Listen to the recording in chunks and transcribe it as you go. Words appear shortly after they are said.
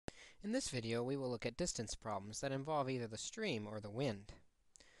In this video, we will look at distance problems that involve either the stream or the wind.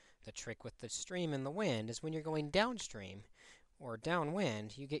 The trick with the stream and the wind is when you're going downstream or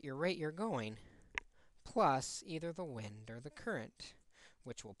downwind, you get your rate you're going plus either the wind or the current,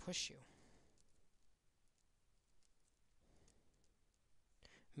 which will push you,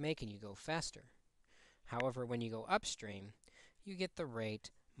 making you go faster. However, when you go upstream, you get the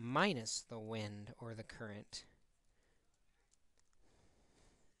rate minus the wind or the current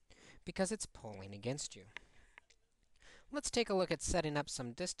because it's pulling against you. Let's take a look at setting up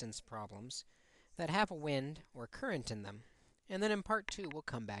some distance problems that have a wind or current in them, and then in part 2 we'll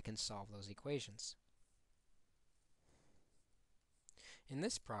come back and solve those equations. In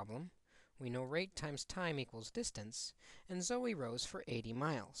this problem, we know rate times time equals distance, and Zoe rows for 80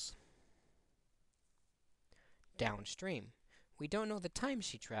 miles. Downstream, we don't know the time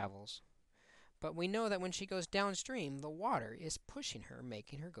she travels, but we know that when she goes downstream, the water is pushing her,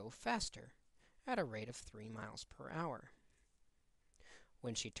 making her go faster at a rate of 3 miles per hour.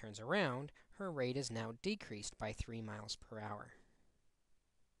 When she turns around, her rate is now decreased by 3 miles per hour.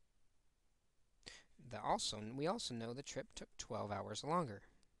 We also know the trip took 12 hours longer.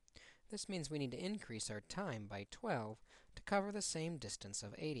 This means we need to increase our time by 12 to cover the same distance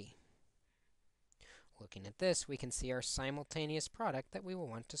of 80. Looking at this, we can see our simultaneous product that we will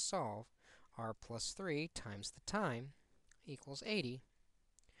want to solve, r plus 3 times the time equals 80,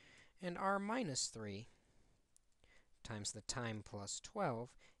 and r minus 3 times the time plus 12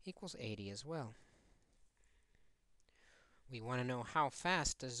 equals 80 as well. We want to know how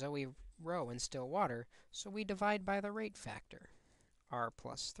fast does Zoe row in still water, so we divide by the rate factor, r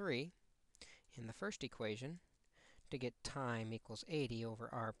plus 3, in the first equation to get time equals 80 over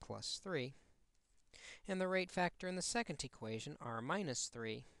r plus 3, and the rate factor in the second equation, r minus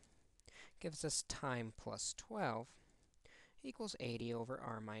 3, gives us time plus 12 equals 80 over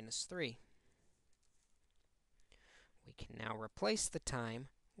r minus 3. We can now replace the time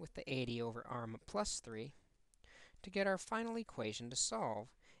with the 80 over r plus 3 to get our final equation to solve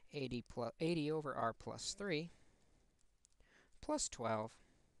 80 over r plus 3 plus 12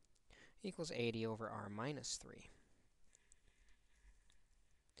 equals 80 over r minus 3.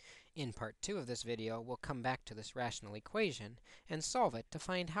 In part 2 of this video, we'll come back to this rational equation and solve it to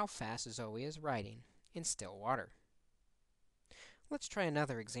find how fast Zoe is riding in still water. Let's try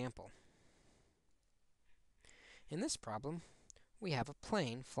another example. In this problem, we have a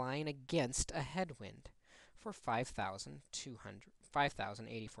plane flying against a headwind for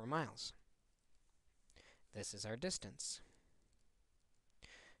 5,084 miles. This is our distance.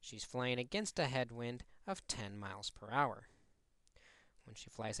 She's flying against a headwind of 10 miles per hour. When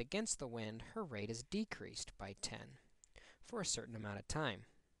she flies against the wind, her rate is decreased by 10 for a certain amount of time.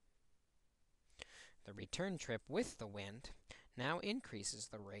 The return trip with the wind now increases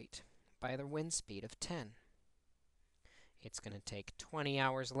the rate by the wind speed of 10. It's going to take 20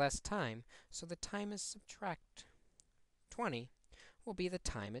 hours less time, so the time is subtract 20 will be the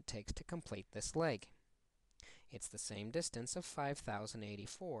time it takes to complete this leg. It's the same distance of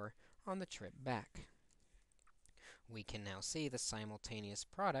 5,084 on the trip back. We can now see the simultaneous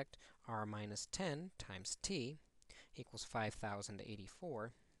product, r minus 10 times t equals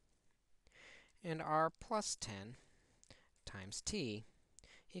 5,084, and r plus 10 times t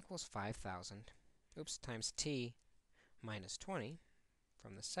equals times t minus 20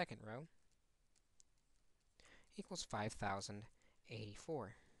 from the second row equals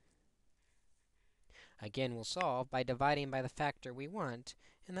 5,084. Again, we'll solve by dividing by the factor we want,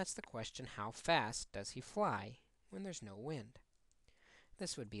 and that's the question, how fast does he fly when there's no wind?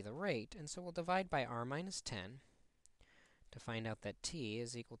 This would be the rate, and so we'll divide by r minus 10 to find out that t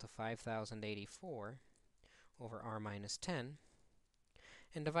is equal to 5,084 over r minus 10,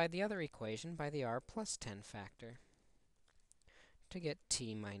 and divide the other equation by the r plus 10 factor to get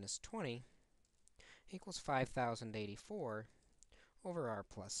t minus 20 equals 5,084 over r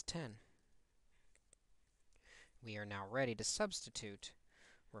plus 10. We are now ready to substitute,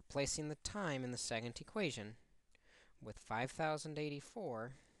 replacing the time in the second equation with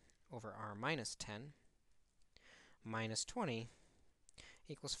 5,084 over r minus 10 minus 20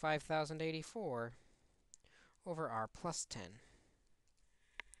 equals 5,084 over r plus 10.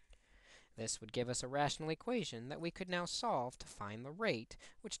 This would give us a rational equation that we could now solve to find the rate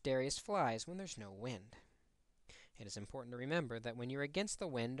which Darius flies when there's no wind. It is important to remember that when you're against the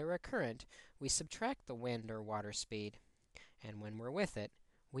wind or a current, we subtract the wind or water speed, and when we're with it,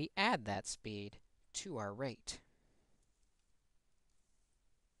 we add that speed to our rate.